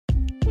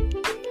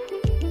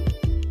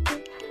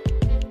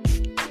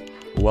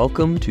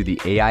Welcome to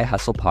the AI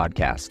Hustle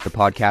Podcast, the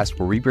podcast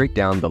where we break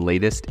down the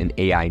latest in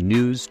AI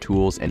news,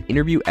 tools, and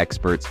interview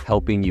experts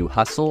helping you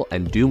hustle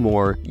and do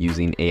more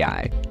using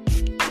AI.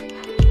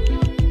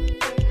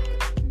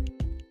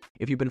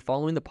 If you've been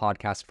following the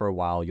podcast for a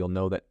while, you'll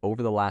know that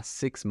over the last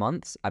 6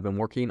 months, I've been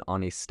working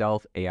on a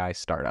stealth AI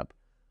startup.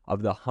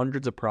 Of the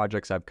hundreds of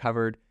projects I've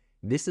covered,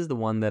 this is the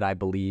one that I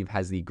believe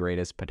has the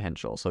greatest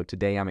potential. So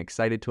today I'm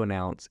excited to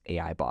announce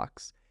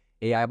AIBox.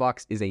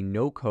 AIBox is a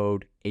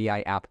no-code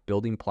AI app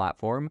building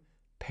platform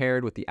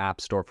paired with the App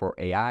Store for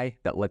AI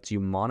that lets you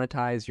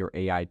monetize your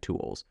AI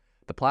tools.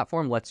 The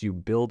platform lets you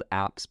build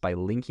apps by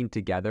linking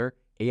together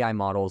AI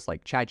models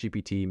like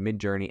ChatGPT,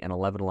 Midjourney, and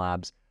 11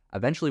 Labs.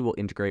 Eventually, we'll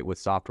integrate with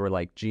software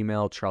like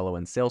Gmail, Trello,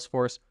 and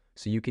Salesforce,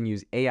 so you can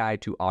use AI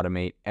to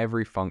automate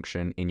every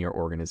function in your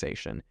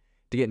organization.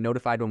 To get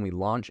notified when we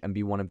launch and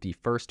be one of the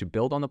first to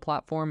build on the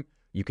platform,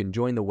 you can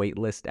join the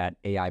waitlist at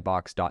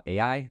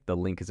aibox.ai. The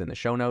link is in the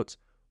show notes.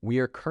 We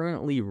are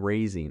currently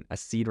raising a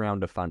seed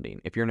round of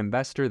funding. If you're an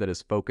investor that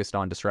is focused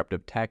on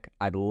disruptive tech,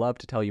 I'd love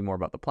to tell you more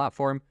about the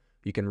platform.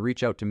 You can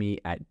reach out to me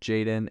at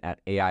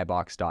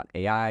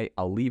jaden@aibox.ai.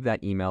 I'll leave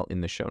that email in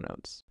the show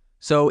notes.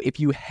 So if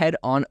you head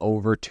on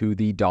over to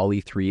the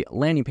DALL-E-3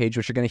 landing page,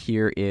 what you're going to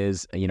hear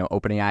is,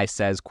 OpenAI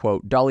says,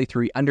 quote,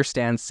 DALL-E-3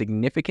 understands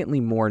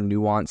significantly more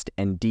nuanced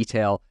and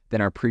detail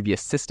than our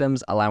previous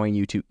systems, allowing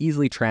you to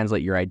easily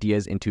translate your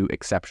ideas into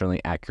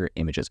exceptionally accurate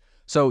images.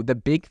 So the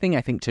big thing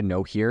I think to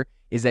know here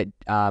is that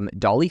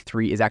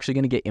DALL-E-3 is actually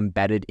going to get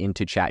embedded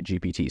into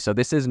ChatGPT. So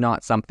this is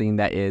not something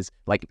that is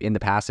like in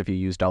the past, if you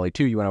use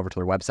DALL-E-2, you went over to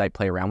their website,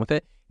 play around with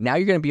it. Now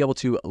you're going to be able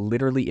to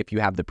literally, if you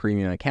have the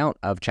premium account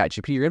of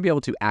ChatGPT, you're going to be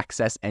able to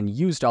access and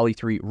use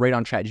DALL-E-3 right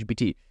on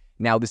ChatGPT.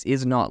 Now, this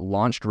is not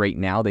launched right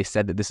now. They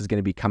said that this is going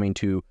to be coming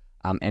to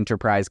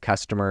enterprise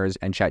customers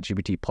and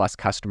ChatGPT Plus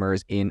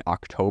customers in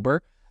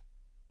October.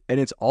 And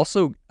it's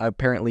also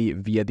apparently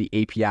via the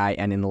API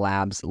and in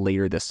labs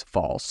later this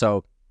fall.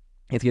 So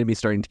it's going to be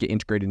starting to get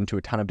integrated into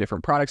a ton of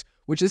different products,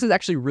 which this is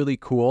actually really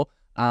cool.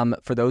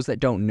 For those that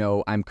don't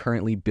know, I'm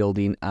currently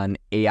building an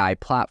AI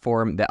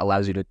platform that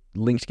allows you to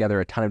link together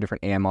a ton of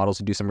different AI models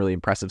and do some really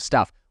impressive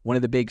stuff. One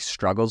of the big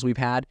struggles we've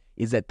had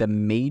is that the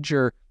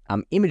major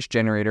image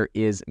generator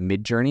is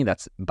Midjourney.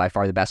 That's by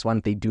far the best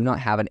one. They do not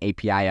have an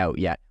API out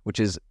yet,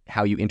 which is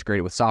how you integrate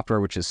it with software,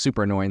 which is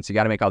super annoying. So you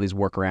got to make all these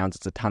workarounds.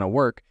 It's a ton of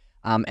work.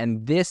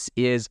 And this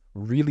is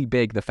really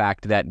big, the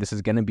fact that this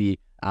is going to be,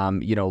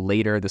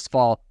 later this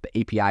fall,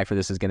 the API for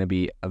this is going to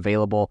be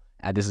available.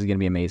 This is going to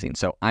be amazing.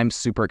 So I'm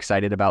super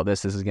excited about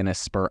this. This is going to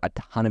spur a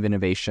ton of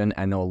innovation.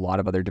 I know a lot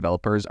of other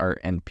developers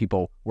and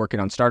people working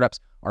on startups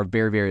are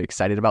very, very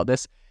excited about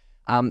this.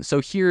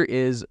 So here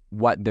is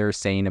what they're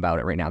saying about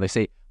it right now. They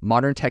say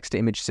modern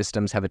text-to-image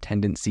systems have a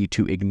tendency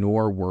to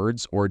ignore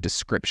words or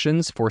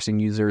descriptions, forcing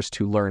users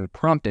to learn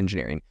prompt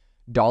engineering.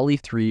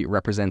 DALL-E-3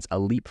 represents a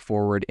leap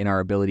forward in our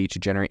ability to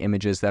generate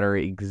images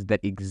that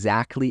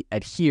exactly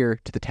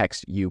adhere to the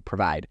text you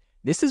provide.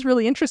 This is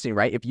really interesting,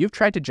 right? If you've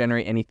tried to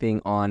generate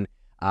anything on,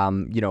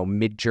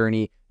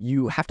 Midjourney,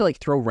 you have to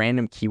throw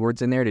random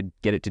keywords in there to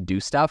get it to do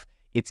stuff.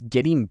 It's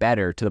getting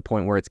better to the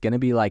point where it's going to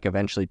be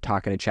eventually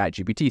talking to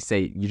ChatGPT.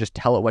 Say you just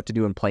tell it what to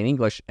do in plain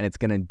English, and it's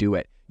going to do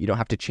it. You don't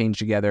have to change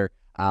together,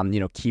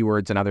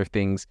 keywords and other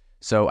things.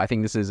 So I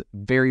think this is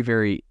very,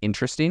 very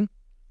interesting.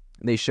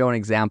 They show an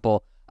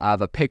example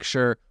of a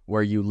picture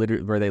where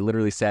they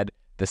literally said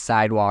the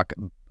sidewalk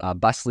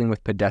bustling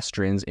with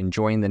pedestrians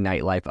enjoying the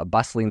nightlife, a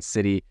bustling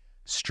city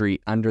street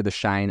under the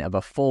shine of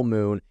a full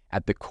moon.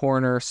 At the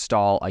corner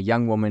stall, a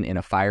young woman in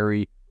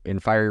fiery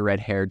red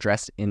hair,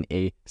 dressed in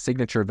a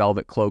signature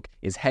velvet cloak,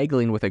 is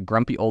haggling with a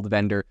grumpy old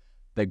vendor.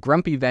 The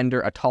grumpy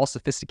vendor, a tall,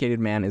 sophisticated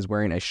man, is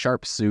wearing a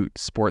sharp suit,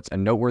 sports a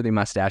noteworthy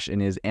mustache,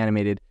 and is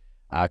animated,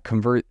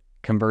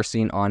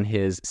 conversing on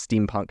his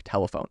steampunk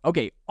telephone.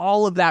 Okay,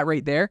 all of that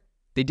right there.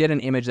 They did an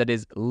image that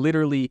is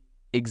literally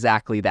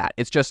exactly that.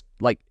 It's just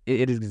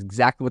it is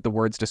exactly what the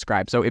words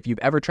describe. So if you've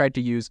ever tried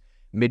to use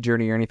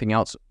Midjourney or anything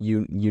else,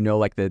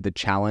 the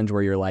challenge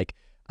where you're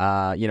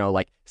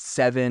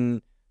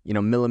 7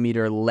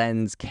 millimeter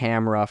lens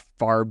camera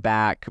far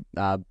back,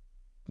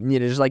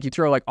 just you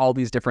throw all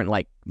these different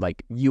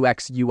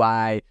UX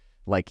UI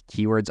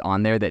keywords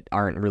on there that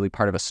aren't really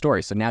part of a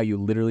story. So now you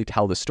literally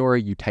tell the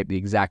story, you type the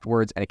exact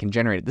words, and it can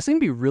generate it. This is going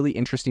to be really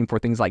interesting for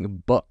things like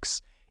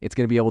books. It's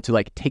going to be able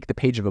to take the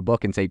page of a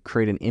book and say,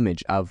 create an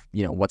image of,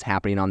 what's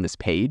happening on this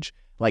page.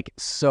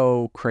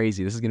 So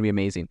crazy. This is going to be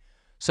amazing.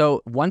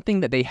 So one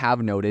thing that they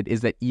have noted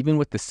is that even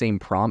with the same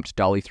prompt,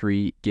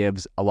 DALL-E-3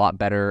 gives a lot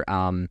better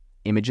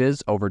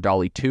images over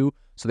DALL-E-2.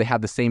 So they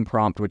have the same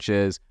prompt, which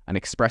is an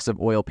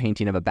expressive oil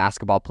painting of a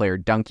basketball player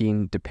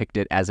dunking,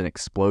 depicted as an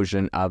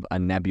explosion of a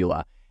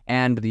nebula.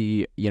 And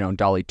the,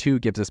 DALL-E-2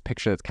 gives this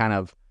picture that's kind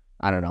of,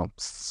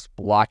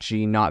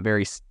 splotchy, not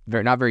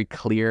very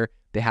clear.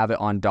 They have it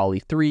on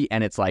DALL-E-3,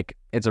 and it's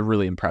a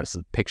really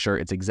impressive picture.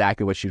 It's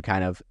exactly what you'd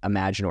kind of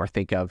imagine or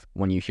think of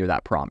when you hear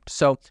that prompt.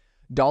 So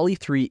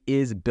DALL-E-3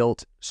 is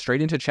built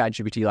straight into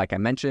ChatGPT, like I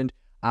mentioned,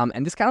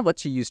 and this kind of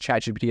lets you use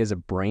ChatGPT as a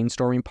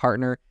brainstorming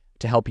partner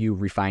to help you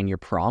refine your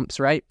prompts,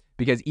 right?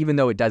 Because even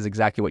though it does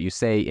exactly what you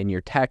say in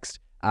your text,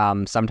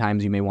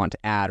 sometimes you may want to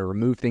add or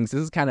remove things.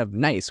 This is kind of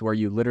nice where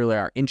you literally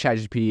are in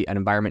ChatGPT, an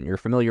environment you're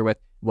familiar with,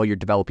 while you're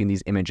developing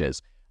these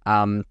images.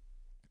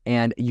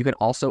 And you can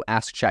also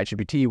ask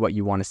ChatGPT what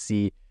you want to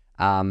see,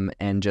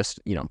 and just,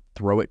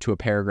 throw it to a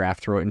paragraph,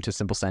 throw it into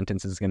simple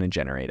sentences, it's going to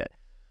generate it.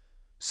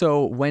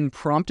 So when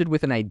prompted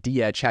with an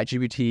idea,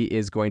 ChatGPT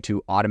is going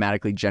to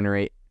automatically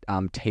generate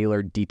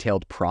tailored,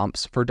 detailed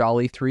prompts for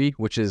DALL-E 3,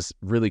 which is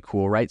really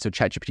cool, right? So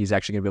ChatGPT is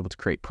actually going to be able to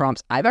create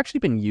prompts. I've actually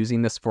been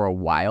using this for a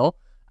while,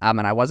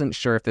 and I wasn't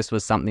sure if this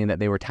was something that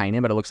they were tying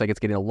in, but it looks like it's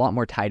getting a lot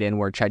more tied in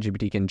where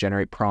ChatGPT can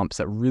generate prompts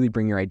that really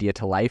bring your idea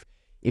to life.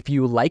 If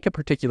you like a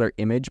particular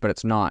image, but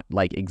it's not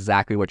like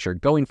exactly what you're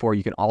going for,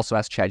 you can also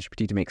ask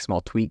ChatGPT to make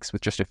small tweaks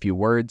with just a few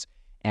words.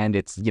 And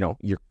it's,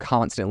 you're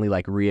constantly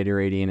like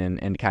reiterating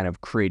and kind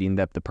of creating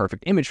the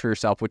perfect image for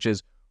yourself, which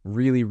is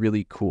really,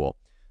 really cool.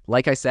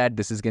 Like I said,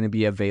 this is going to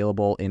be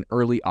available in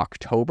early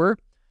October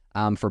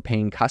for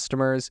paying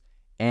customers.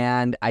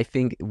 And I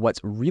think what's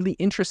really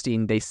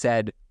interesting, they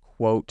said,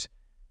 quote,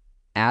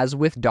 "As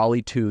with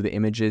DALL-E 2, the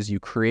images you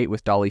create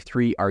with DALL-E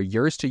 3 are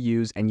yours to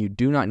use, and you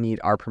do not need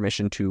our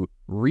permission to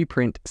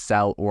reprint,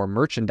 sell, or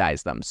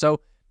merchandise them." So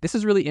this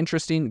is really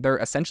interesting. They're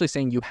essentially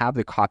saying you have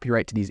the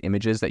copyright to these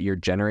images that you're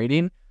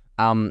generating,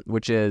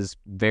 which is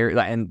very,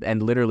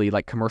 and literally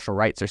like commercial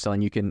rights they're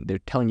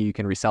telling you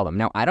can resell them.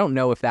 Now, I don't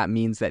know if that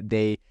means that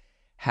they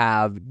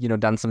have,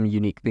 done some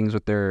unique things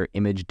with their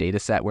image data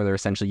set where they're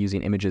essentially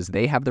using images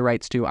they have the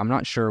rights to. I'm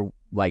not sure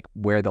like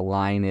where the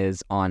line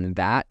is on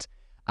that.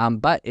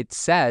 But it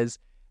says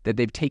that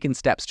they've taken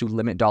steps to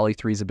limit DALL-E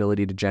 3's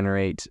ability to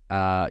generate,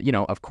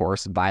 of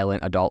course,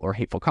 violent, adult, or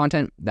hateful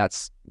content. That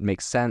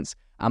makes sense.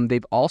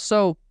 They've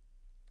also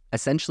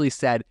essentially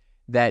said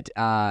that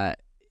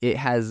it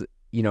has,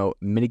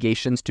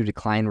 mitigations to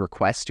decline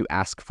requests to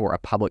ask for a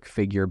public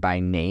figure by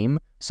name.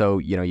 So,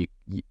 you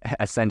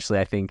essentially,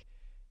 I think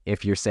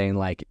if you're saying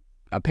like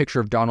a picture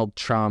of Donald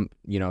Trump,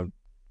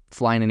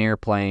 flying an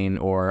airplane,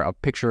 or a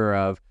picture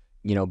of,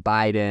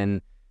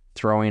 Biden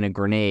throwing a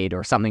grenade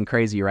or something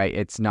crazy, right?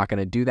 It's not going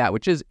to do that,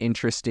 which is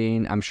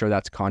interesting. I'm sure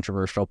that's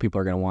controversial.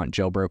 People are going to want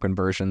jailbroken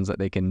versions that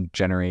they can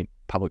generate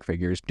public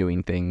figures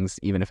doing things,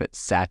 even if it's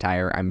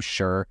satire, I'm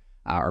sure,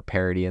 or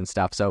parody and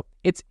stuff. So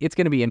it's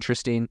going to be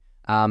interesting.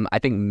 I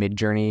think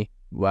Midjourney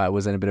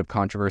was in a bit of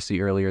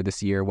controversy earlier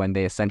this year when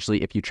they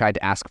essentially, if you tried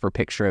to ask for a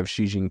picture of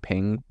Xi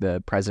Jinping,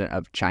 the president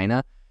of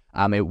China,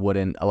 it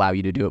wouldn't allow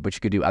you to do it, but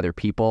you could do other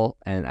people.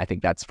 And I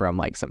think that's from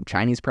like some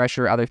Chinese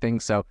pressure, other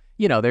things. So,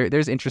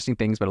 there's interesting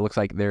things, but it looks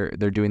like they're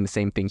doing the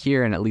same thing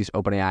here. And at least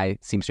OpenAI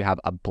seems to have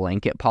a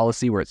blanket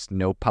policy where it's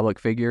no public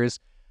figures,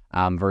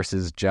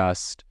 versus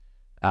just,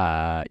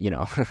 a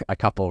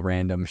couple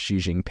random Xi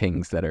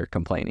Jinpings that are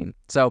complaining.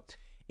 So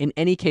in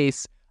any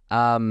case,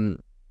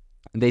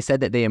 they said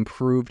that they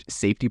improved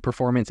safety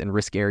performance in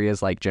risk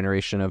areas like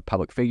generation of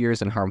public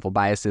figures and harmful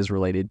biases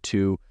related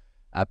to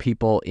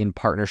people in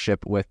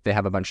partnership with, they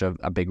have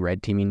a big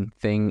red teaming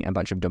thing, a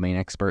bunch of domain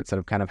experts that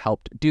have kind of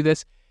helped do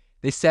this.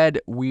 They said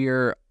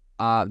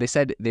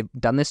they've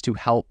done this to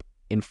help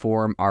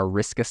inform our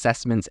risk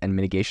assessments and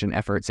mitigation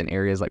efforts in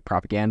areas like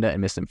propaganda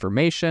and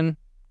misinformation.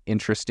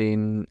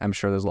 Interesting. I'm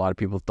sure there's a lot of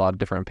people with a lot of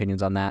different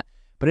opinions on that.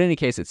 But in any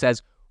case, it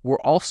says,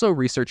 we're also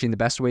researching the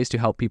best ways to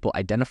help people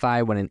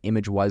identify when an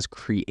image was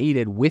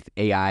created with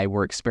AI.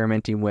 We're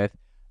experimenting with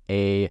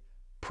a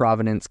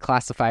provenance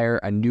classifier,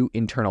 a new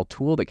internal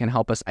tool that can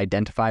help us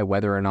identify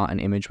whether or not an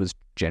image was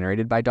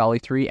generated by DALL-E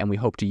 3, and we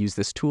hope to use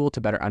this tool to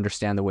better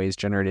understand the ways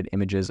generated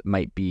images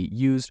might be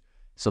used.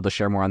 So they'll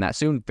share more on that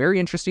soon. Very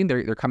interesting.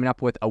 They're coming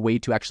up with a way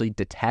to actually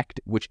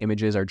detect which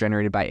images are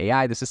generated by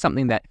AI. This is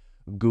something that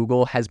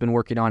Google has been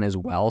working on as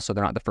well, so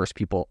they're not the first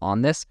people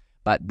on this,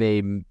 but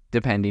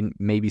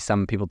maybe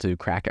some people to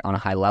crack it on a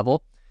high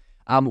level.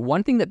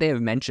 One thing that they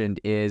have mentioned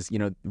is,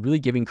 really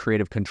giving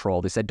creative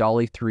control. They said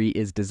DALL-E 3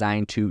 is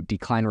designed to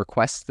decline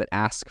requests that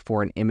ask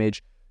for an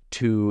image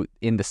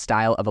in the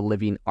style of a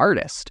living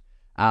artist.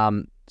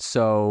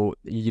 So,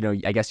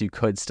 I guess you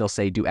could still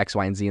say do X,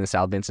 Y, and Z in the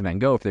style of Vincent van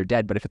Gogh if they're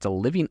dead. But if it's a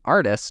living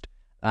artist,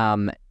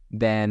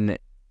 then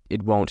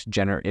it won't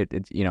generate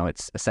it.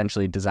 It's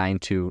essentially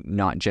designed to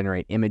not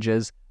generate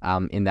images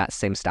in that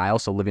same style.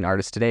 So living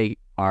artists today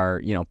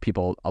are,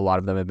 people, a lot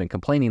of them have been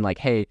complaining like,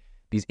 hey,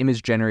 these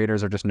image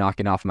generators are just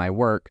knocking off my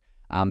work,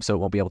 so it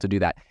won't be able to do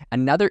that.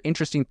 Another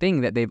interesting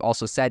thing that they've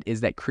also said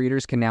is that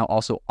creators can now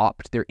also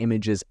opt their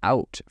images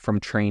out from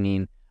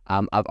training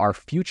of our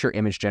future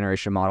image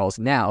generation models.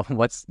 Now,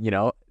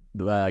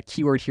 the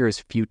keyword here is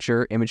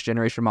future image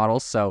generation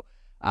models. So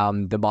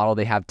the model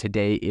they have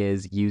today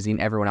is using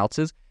everyone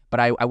else's. But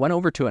I went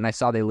over to it and I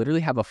saw they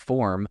literally have a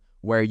form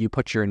where you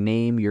put your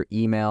name, your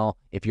email,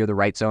 if you're the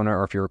rights owner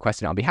or if you're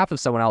requesting it on behalf of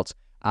someone else.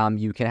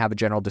 You can have a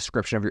general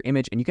description of your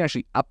image, and you can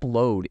actually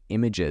upload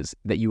images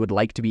that you would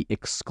like to be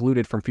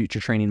excluded from future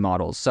training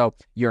models. So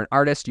you're an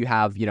artist, you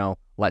have,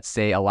 let's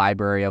say a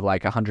library of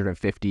like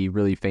 150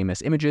 really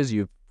famous images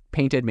you've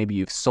painted, maybe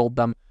you've sold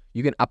them.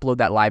 You can upload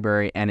that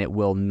library and it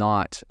will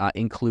not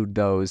include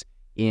those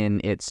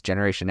in its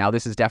generation. Now,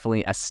 this is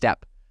definitely a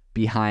step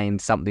behind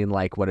something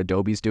like what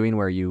Adobe's doing,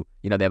 where you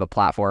know, they have a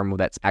platform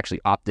that's actually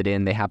opted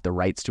in. They have the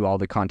rights to all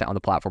the content on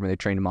the platform and they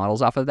train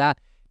models off of that.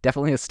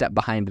 Definitely a step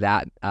behind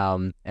that,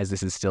 as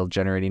this is still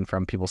generating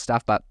from people's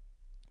stuff, but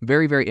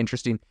very, very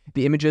interesting.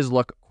 The images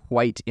look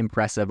quite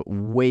impressive,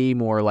 way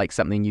more like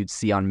something you'd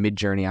see on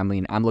Midjourney. I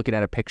mean, I'm looking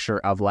at a picture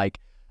of like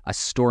a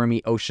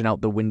stormy ocean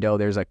out the window.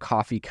 There's a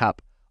coffee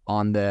cup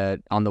on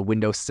the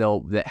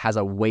windowsill that has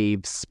a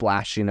wave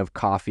splashing of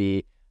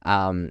coffee.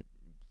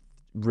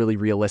 Really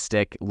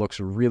realistic, looks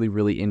really,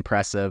 really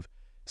impressive.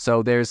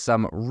 So there's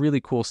some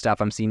really cool stuff.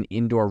 I'm seeing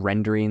indoor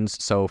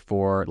renderings, so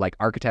for like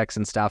architects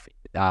and stuff,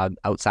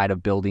 outside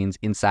of buildings,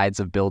 insides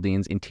of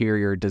buildings,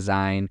 interior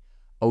design,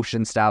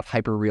 ocean stuff,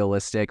 hyper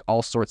realistic,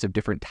 all sorts of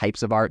different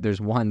types of art.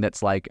 There's one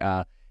that's like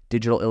a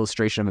digital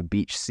illustration of a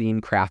beach scene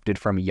crafted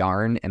from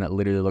yarn, and it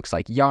literally looks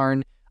like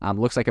yarn.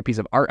 Looks like a piece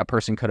of art a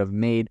person could have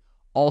made.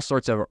 All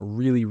sorts of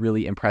really,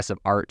 really impressive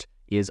art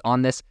is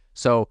on this.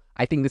 So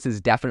I think this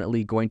is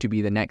definitely going to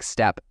be the next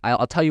step.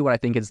 I'll tell you what I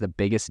think is the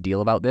biggest deal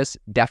about this.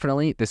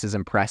 Definitely, this is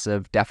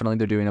impressive. Definitely,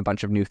 they're doing a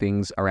bunch of new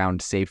things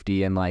around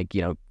safety and like,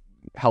 you know,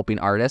 helping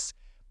artists.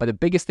 But the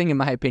biggest thing, in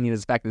my opinion,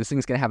 is the fact that this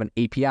thing's going to have an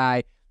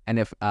API. And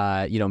if,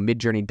 you know,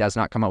 Midjourney does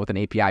not come out with an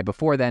API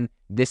before then,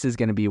 this is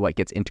going to be what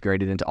gets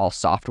integrated into all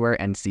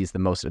software and sees the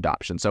most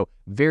adoption. So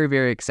very,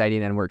 very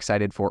exciting. And we're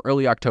excited for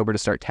early October to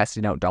start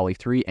testing out DALL-E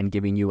 3 and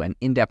giving you an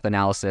in-depth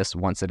analysis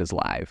once it is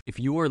live. If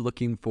you are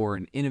looking for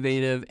an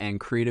innovative and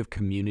creative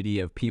community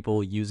of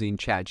people using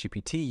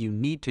ChatGPT, you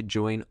need to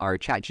join our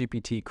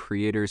ChatGPT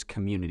creators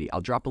community.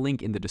 I'll drop a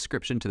link in the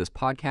description to this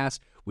podcast.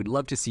 We'd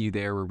love to see you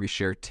there, where we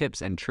share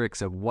tips and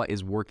tricks of what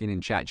is working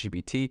in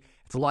ChatGPT.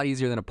 It's a lot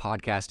easier than a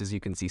podcast, as you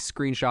can see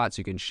screenshots,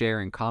 you can share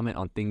and comment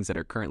on things that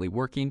are currently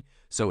working.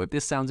 So if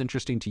this sounds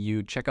interesting to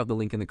you, check out the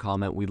link in the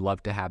comment. We'd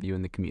love to have you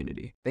in the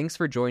community. Thanks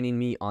for joining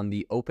me on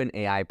the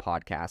OpenAI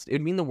podcast. It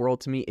would mean the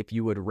world to me if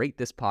you would rate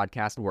this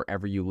podcast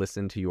wherever you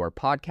listen to your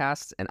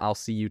podcasts, and I'll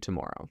see you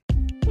tomorrow.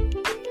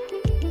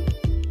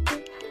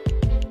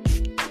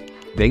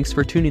 Thanks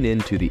for tuning in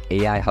to the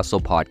AI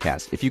Hustle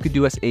podcast. If you could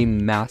do us a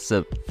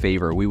massive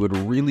favor, we would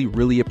really,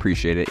 really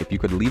appreciate it if you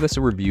could leave us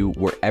a review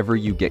wherever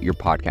you get your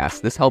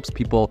podcasts. This helps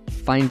people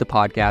find the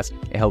podcast.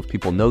 It helps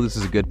people know this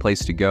is a good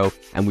place to go.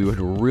 And we would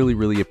really,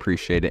 really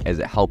appreciate it, as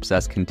it helps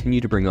us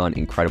continue to bring on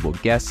incredible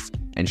guests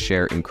and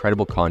share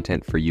incredible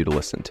content for you to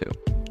listen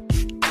to.